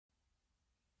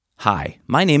Hi,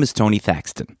 my name is Tony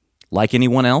Thaxton. Like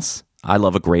anyone else, I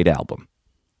love a great album.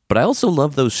 But I also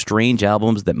love those strange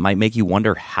albums that might make you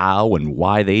wonder how and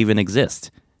why they even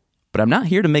exist. But I'm not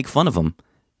here to make fun of them.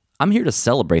 I'm here to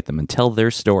celebrate them and tell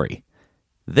their story.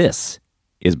 This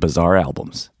is Bizarre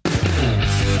Albums.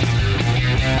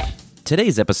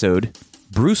 Today's episode,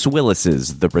 Bruce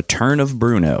Willis's The Return of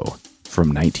Bruno from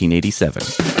 1987.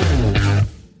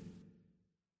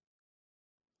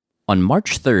 On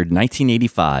March 3rd,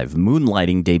 1985,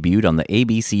 Moonlighting debuted on the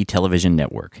ABC television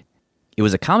network. It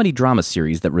was a comedy-drama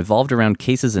series that revolved around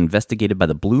cases investigated by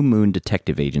the Blue Moon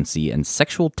Detective Agency and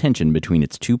sexual tension between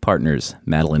its two partners,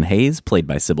 Madeline Hayes, played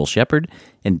by Sybil Shepherd,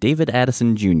 and David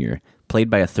Addison Jr., played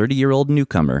by a 30-year-old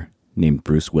newcomer named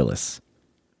Bruce Willis.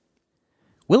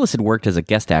 Willis had worked as a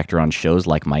guest actor on shows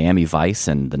like Miami Vice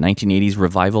and the 1980s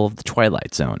revival of The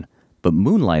Twilight Zone, but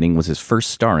Moonlighting was his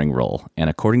first starring role, and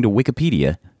according to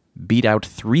Wikipedia, beat out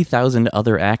 3,000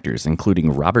 other actors, including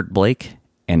Robert Blake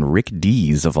and Rick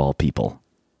Dees, of all people.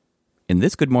 In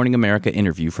this Good Morning America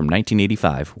interview from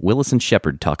 1985, Willis and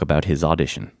Shepherd talk about his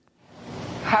audition.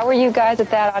 How were you guys at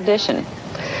that audition?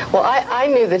 Well, I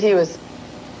knew that he was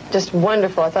just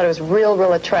wonderful. I thought he was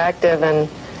real attractive. And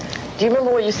do you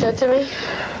remember what you said to me?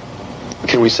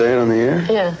 Can we say it on the air?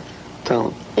 Yeah. Tell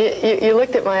him. You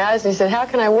looked at my eyes and you said, "How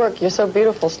can I work? You're so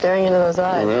beautiful staring into those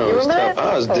eyes." I know, you remember that?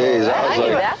 I was dazed. I was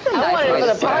I wanted to put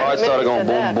a part. My heart started going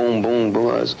boom, boom, boom,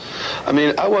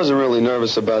 boom. I wasn't really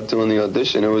nervous about doing the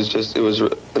audition. It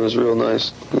was real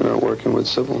nice, working with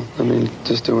Sybil.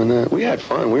 Just doing that. We had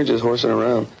fun. We were just horsing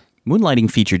around. Moonlighting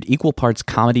featured equal parts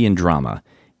comedy and drama.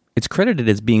 It's credited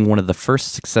as being one of the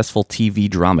first successful TV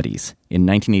dramedies. In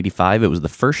 1985, it was the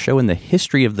first show in the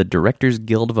history of the Directors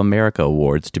Guild of America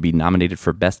Awards to be nominated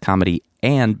for Best Comedy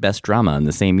and Best Drama in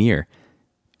the same year.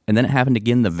 And then it happened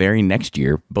again the very next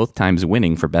year, both times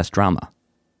winning for Best Drama.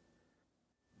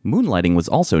 Moonlighting was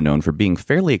also known for being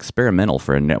fairly experimental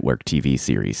for a network TV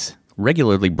series,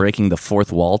 regularly breaking the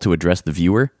fourth wall to address the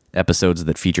viewer, episodes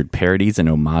that featured parodies and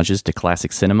homages to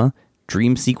classic cinema,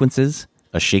 dream sequences,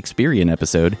 a Shakespearean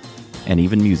episode, and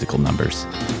even musical numbers.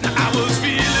 I was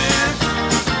feeling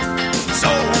so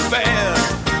bad.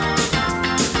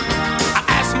 I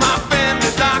asked my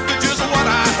family doctor just what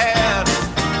I had.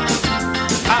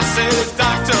 I said,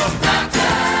 Doctor,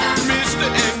 Mr.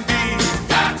 MD,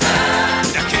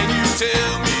 now can you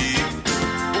tell me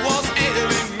what's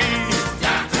ailing me?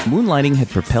 Moonlighting had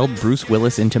propelled Bruce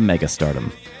Willis into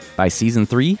megastardom. By season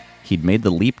 3, he'd made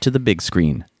the leap to the big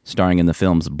screen, starring in the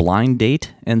films Blind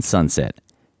Date and Sunset.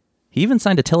 He even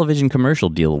signed a television commercial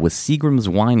deal with Seagram's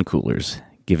Wine Coolers,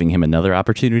 giving him another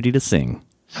opportunity to sing.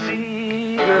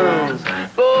 Seagram's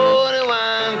golden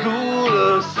wine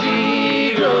cooler,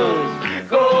 Seagram's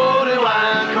golden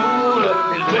wine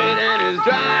cooler, is wet and is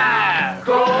dry.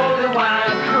 Golden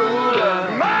wine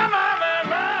cooler, my,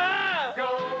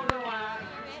 golden wine.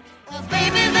 Well,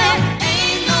 baby, there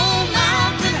ain't no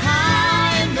mountain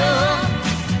high enough,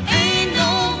 ain't no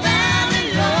valley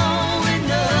low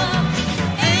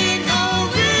enough, ain't no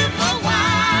river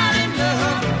wide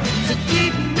enough to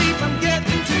keep me from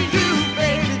getting to you,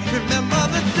 baby. Remember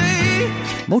the day.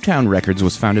 Motown Records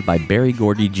was founded by Berry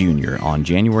Gordy Jr. on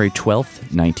January 12,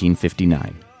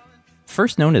 1959.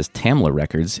 First known as Tamla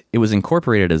Records, it was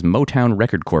incorporated as Motown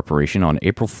Record Corporation on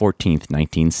April 14,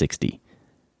 1960.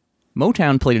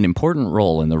 Motown played an important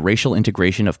role in the racial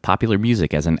integration of popular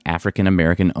music as an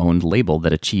African-American-owned label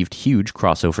that achieved huge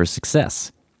crossover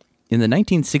success. In the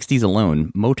 1960s alone,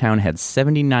 Motown had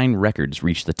 79 records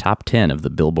reach the top 10 of the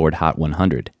Billboard Hot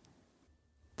 100.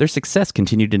 Their success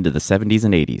continued into the 70s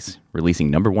and 80s,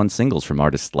 releasing #1 singles from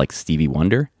artists like Stevie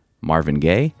Wonder, Marvin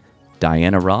Gaye,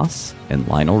 Diana Ross, and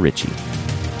Lionel Richie.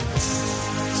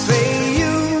 Say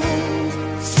you,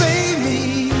 say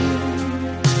me,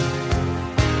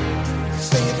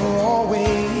 say for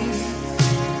always.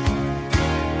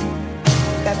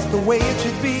 That's the way it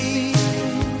should be.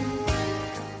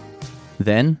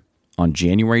 Then, on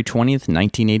January 20th,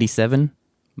 1987,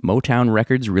 Motown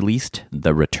Records released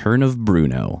The Return of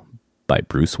Bruno by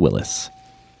Bruce Willis.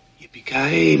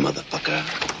 Yippee-ki-yay, motherfucker.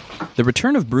 The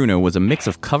Return of Bruno was a mix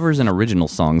of covers and original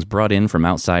songs brought in from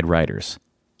outside writers.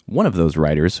 One of those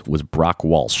writers was Brock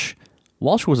Walsh.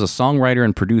 Walsh was a songwriter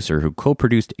and producer who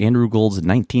co-produced Andrew Gould's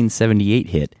 1978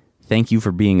 hit, Thank You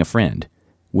for Being a Friend,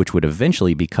 which would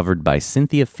eventually be covered by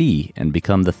Cynthia Fee and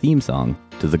become the theme song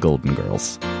to The Golden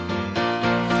Girls.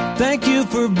 Thank you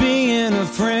for being a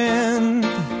friend.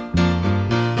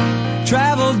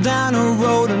 Travel down a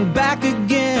road and back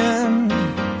again.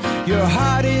 Your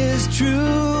heart is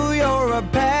true, you're a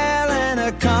pal and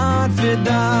a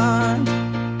confidant.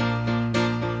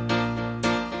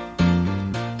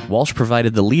 Walsh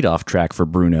provided the lead-off track for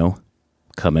Bruno,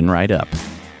 Coming Right Up.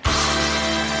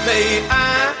 May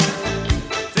I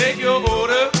take your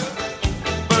order?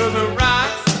 Burger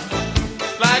rice,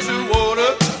 splash of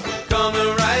water,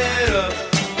 coming right up.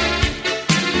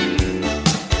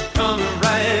 Coming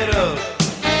right up.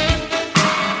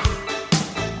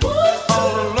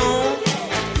 All alone.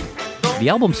 The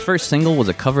album's first single was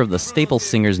a cover of the Staple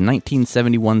Singers'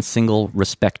 1971 single,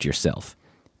 Respect Yourself,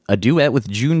 a duet with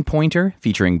June Pointer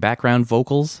featuring background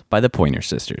vocals by the Pointer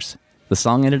Sisters. The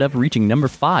song ended up reaching number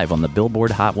 5 on the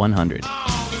Billboard Hot 100.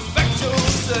 Respect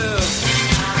yourself.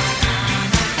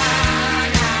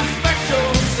 Respect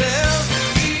yourself.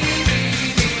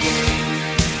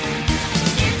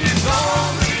 If you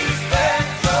don't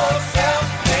respect yourself,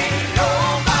 ain't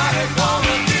nobody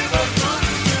gonna give a good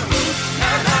to you.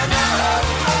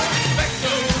 Respect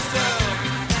yourself.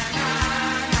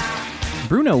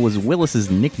 Bruno was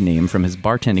Willis's nickname from his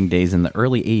bartending days in the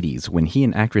early 80s when he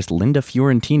and actress Linda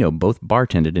Fiorentino both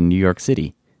bartended in New York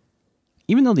City.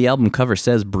 Even though the album cover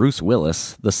says Bruce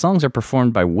Willis, the songs are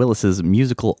performed by Willis's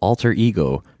musical alter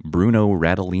ego, Bruno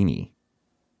Radolini.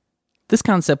 This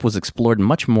concept was explored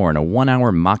much more in a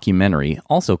 1-hour mockumentary,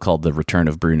 also called The Return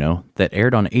of Bruno, that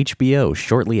aired on HBO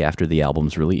shortly after the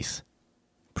album's release.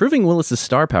 Proving Willis's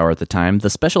star power at the time, the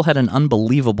special had an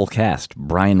unbelievable cast.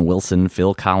 Brian Wilson,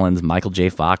 Phil Collins, Michael J.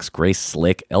 Fox, Grace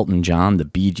Slick, Elton John, the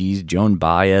Bee Gees, Joan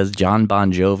Baez, John Bon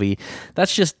Jovi.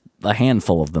 That's just a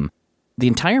handful of them. The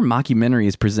entire mockumentary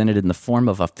is presented in the form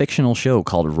of a fictional show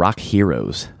called Rock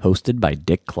Heroes, hosted by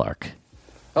Dick Clark.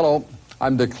 Hello,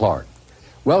 I'm Dick Clark.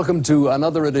 Welcome to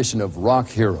another edition of Rock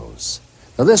Heroes.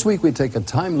 Now, this week we take a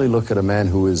timely look at a man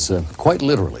who is quite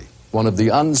literally one of the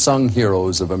unsung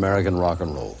heroes of American rock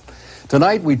and roll.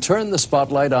 Tonight we turn the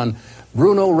spotlight on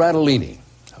Bruno Radolini,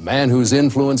 a man whose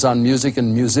influence on music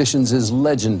and musicians is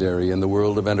legendary in the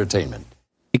world of entertainment.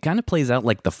 It kind of plays out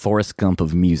like the Forrest Gump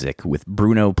of music, with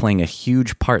Bruno playing a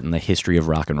huge part in the history of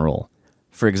rock and roll.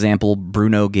 For example,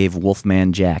 Bruno gave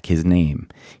Wolfman Jack his name.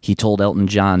 He told Elton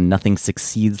John nothing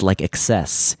succeeds like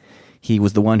excess. He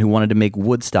was the one who wanted to make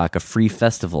Woodstock a free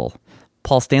festival.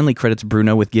 Paul Stanley credits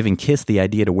Bruno with giving Kiss the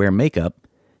idea to wear makeup,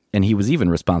 and he was even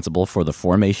responsible for the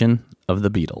formation of the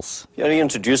Beatles. Yeah, he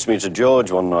introduced me to George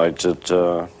one night at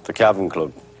the Cavern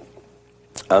Club,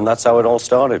 and that's how it all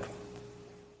started.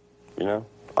 You know,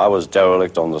 I was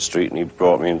derelict on the street, and he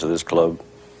brought me into this club,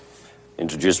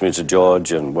 introduced me to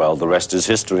George, and, well, the rest is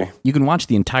history. You can watch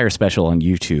the entire special on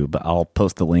YouTube. I'll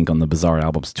post the link on the Bizarre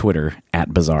Albums Twitter,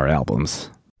 @BizarreAlbums.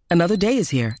 Another day is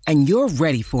here, and you're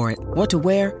ready for it. What to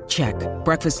wear? Check.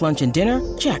 Breakfast, lunch, and dinner?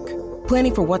 Check.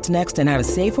 Planning for what's next and how to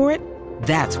save for it?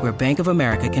 That's where Bank of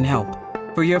America can help.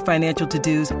 For your financial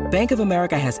to-dos, Bank of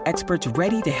America has experts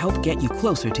ready to help get you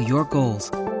closer to your goals.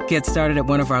 Get started at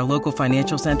one of our local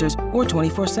financial centers or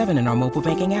 24/7 in our mobile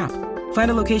banking app.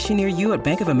 Find a location near you at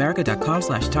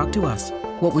bankofamerica.com/talktous.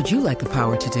 What would you like the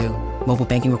power to do? Mobile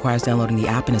banking requires downloading the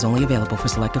app and is only available for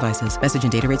select devices. Message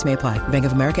and data rates may apply. Bank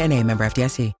of America NA, member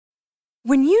FDIC.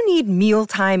 When you need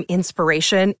mealtime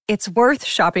inspiration, it's worth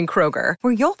shopping Kroger,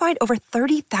 where you'll find over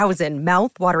 30,000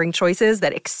 mouth-watering choices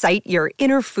that excite your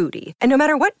inner foodie. And no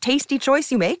matter what tasty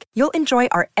choice you make, you'll enjoy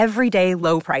our everyday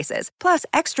low prices, plus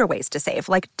extra ways to save,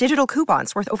 like digital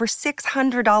coupons worth over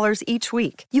 $600 each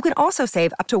week. You can also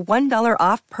save up to $1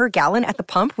 off per gallon at the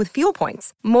pump with fuel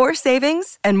points. More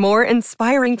savings and more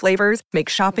inspiring flavors make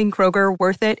shopping Kroger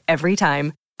worth it every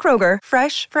time. Kroger,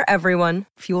 fresh for everyone.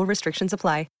 Fuel restrictions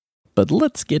apply. But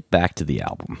let's get back to the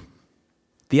album.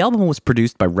 The album was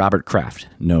produced by Robert Kraft.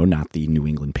 No, not the New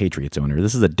England Patriots owner.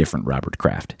 This is a different Robert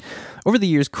Kraft. Over the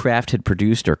years, Kraft had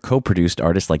produced or co-produced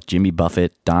artists like Jimmy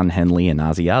Buffett, Don Henley, and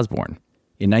Ozzy Osbourne.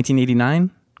 In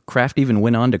 1989, Kraft even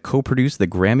went on to co-produce the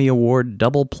Grammy Award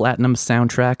double platinum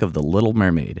soundtrack of The Little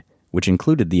Mermaid, which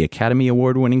included the Academy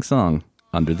Award-winning song,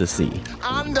 Under the Sea.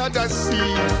 Under the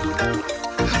sea,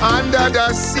 under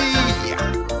the sea.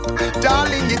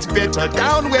 Darling, it's better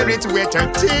down where it's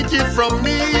wetter. Take it from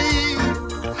me.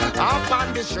 Up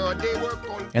on the shore, they were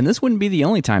going. And this wouldn't be the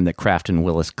only time that Kraft and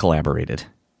Willis collaborated.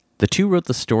 The two wrote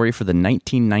the story for the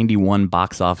 1991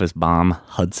 box office bomb,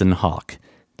 Hudson Hawk.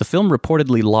 The film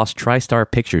reportedly lost TriStar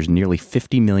Pictures nearly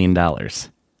 $50 million.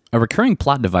 A recurring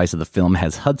plot device of the film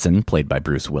has Hudson, played by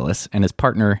Bruce Willis, and his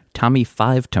partner, Tommy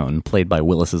Fivetone, played by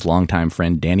Willis's longtime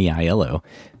friend Danny Aiello,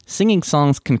 singing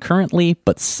songs concurrently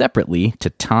but separately to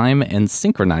time and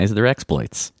synchronize their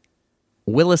exploits.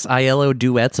 Willis-Aiello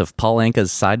duets of Paul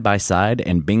Anka's Side by Side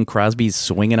and Bing Crosby's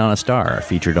Swingin' on a Star are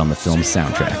featured on the film's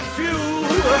soundtrack.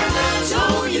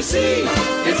 So you see,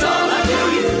 it's all up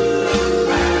to you.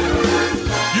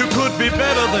 You could be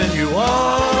better than you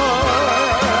are.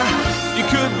 You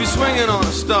could be swinging on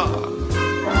a star.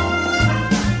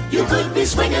 You could be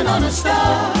swinging on a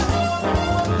star.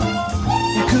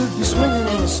 You could be swinging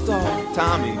on a star.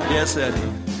 Tommy, yes, Eddie.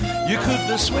 You could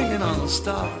be swinging on a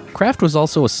star. Kraft was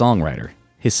also a songwriter.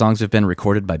 His songs have been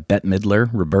recorded by Bette Midler,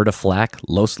 Roberta Flack,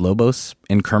 Los Lobos,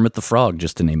 and Kermit the Frog,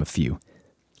 just to name a few.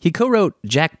 He co-wrote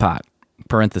Jackpot,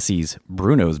 parentheses,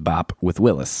 Bruno's Bop, with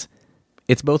Willis.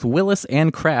 It's both Willis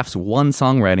and Kraft's one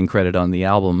songwriting credit on the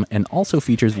album, and also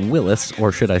features Willis,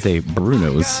 or should I say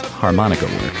Bruno's, harmonica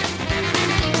work.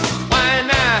 Why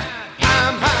not?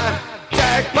 I'm high,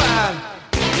 jackpot.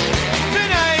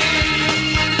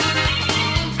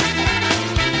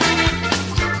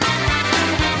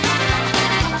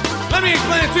 Let me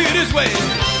explain it to you this way.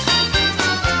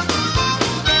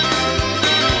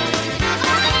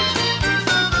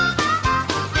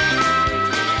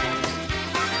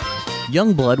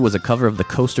 Youngblood was a cover of the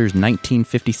Coasters'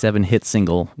 1957 hit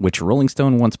single, which Rolling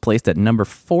Stone once placed at number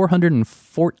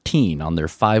 414 on their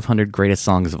 500 greatest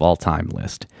songs of all time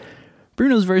list.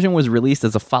 Bruno's version was released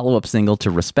as a follow-up single to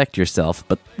Respect Yourself,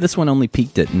 but this one only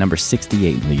peaked at number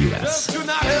 68 in the US. Do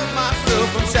not help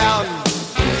myself from shouting.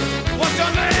 What's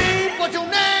your name? What's your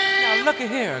name? Now look at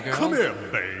here, girl. Come here,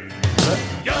 baby.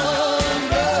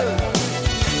 Youngblood.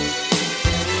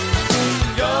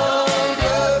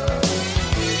 Youngblood.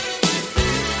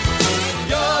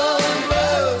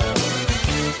 Youngblood.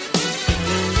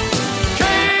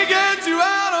 Can't get you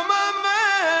out of my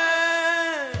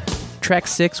mind. Track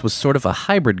 6 was sort of a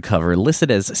hybrid cover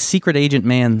listed as Secret Agent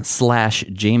Man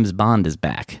 / James Bond is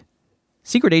Back.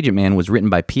 Secret Agent Man was written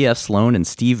by P.F. Sloan and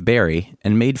Steve Barry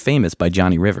and made famous by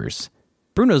Johnny Rivers.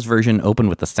 Bruno's version opened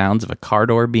with the sounds of a car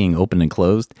door being opened and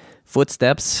closed,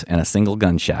 footsteps, and a single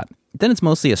gunshot. Then it's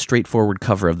mostly a straightforward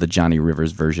cover of the Johnny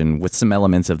Rivers version with some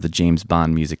elements of the James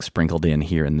Bond music sprinkled in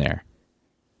here and there.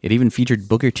 It even featured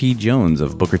Booker T. Jones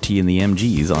of Booker T. and the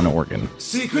MGs on organ.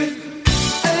 Secret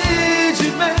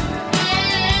Agent Man.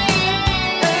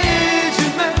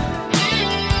 Agent Man.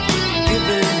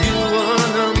 Giving you a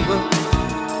number.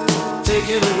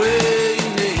 Taking away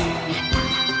your name.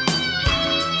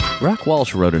 Rock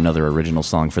Walsh wrote another original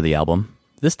song for the album,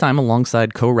 this time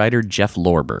alongside co-writer Jeff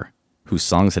Lorber, whose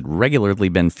songs had regularly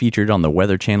been featured on the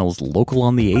Weather Channel's Local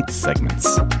on the 8th segments.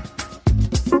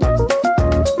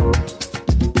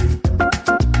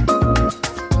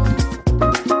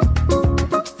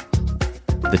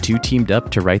 The two teamed up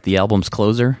to write the album's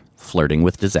closer, Flirting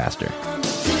with Disaster.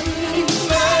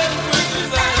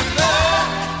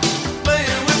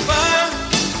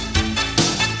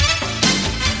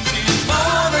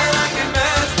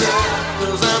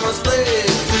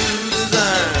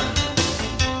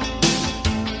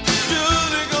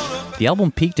 The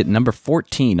album peaked at number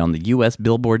 14 on the US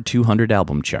Billboard 200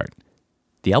 album chart.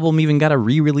 The album even got a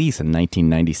re-release in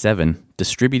 1997,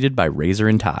 distributed by Razor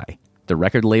and Tie, the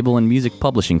record label and music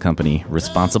publishing company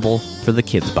responsible for the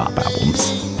Kidz Bop albums.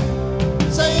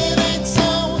 Say it ain't so,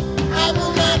 I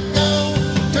will not go.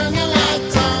 Turn the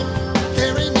lights off,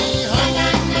 carry me home.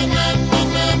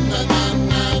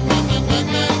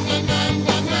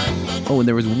 Oh, and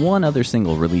there was one other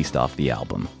single released off the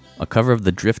album, a cover of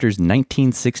the Drifters'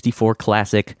 1964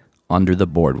 classic, Under the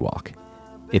Boardwalk.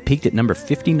 It peaked at number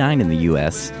 59 in the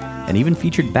US, and even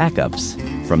featured backups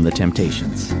from The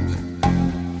Temptations.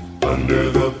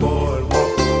 Under the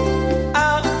boardwalk,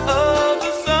 out of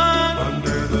the sun.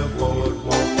 Under the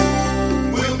boardwalk,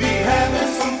 we'll be having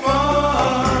some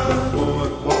fun. Under the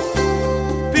boardwalk,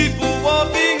 people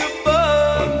walking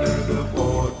above. Under the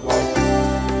boardwalk,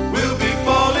 we'll be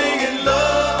falling in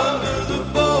love. Under the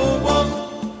boardwalk,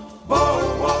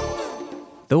 boardwalk.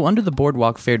 Though Under the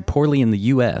Boardwalk fared poorly in the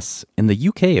US, in the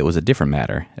UK it was a different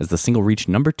matter, as the single reached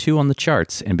number 2 on the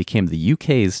charts and became the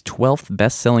UK's 12th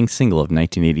best-selling single of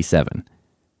 1987.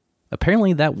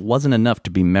 Apparently that wasn't enough to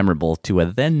be memorable to a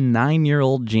then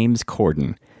 9-year-old James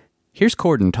Corden. Here's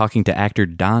Corden talking to actor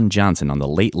Don Johnson on The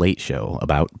Late Late Show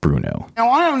about Bruno. Now,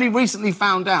 I only recently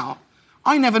found out,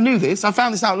 I never knew this, I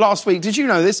found this out last week, did you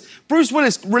know this? Bruce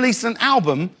Willis released an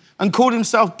album and called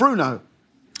himself Bruno.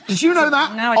 Did you know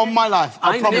that? No, I on didn't. my life,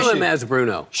 I promise knew him you. as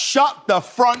Bruno. Shut the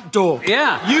front door.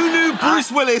 Yeah. You knew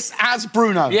Bruce Willis as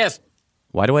Bruno. Yes.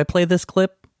 Why do I play this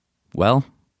clip? Well,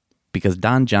 because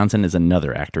Don Johnson is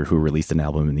another actor who released an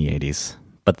album in the 80s.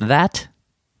 But that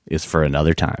is for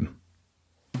another time.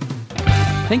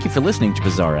 Thank you for listening to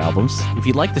Bizarre Albums. If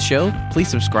you like the show, please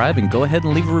subscribe and go ahead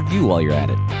and leave a review while you're at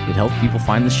it. It helps people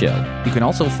find the show. You can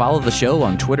also follow the show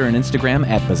on Twitter and Instagram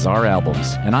at Bizarre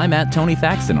Albums. And I'm at Tony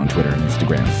Thaxton on Twitter and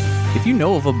Instagram. If you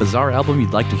know of a bizarre album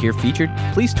you'd like to hear featured,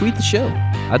 please tweet the show.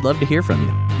 I'd love to hear from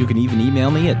you. You can even email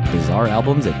me at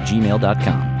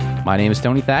bizarrealbums@gmail.com. My name is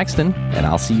Tony Thaxton, and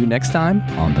I'll see you next time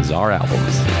on Bizarre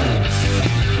Albums.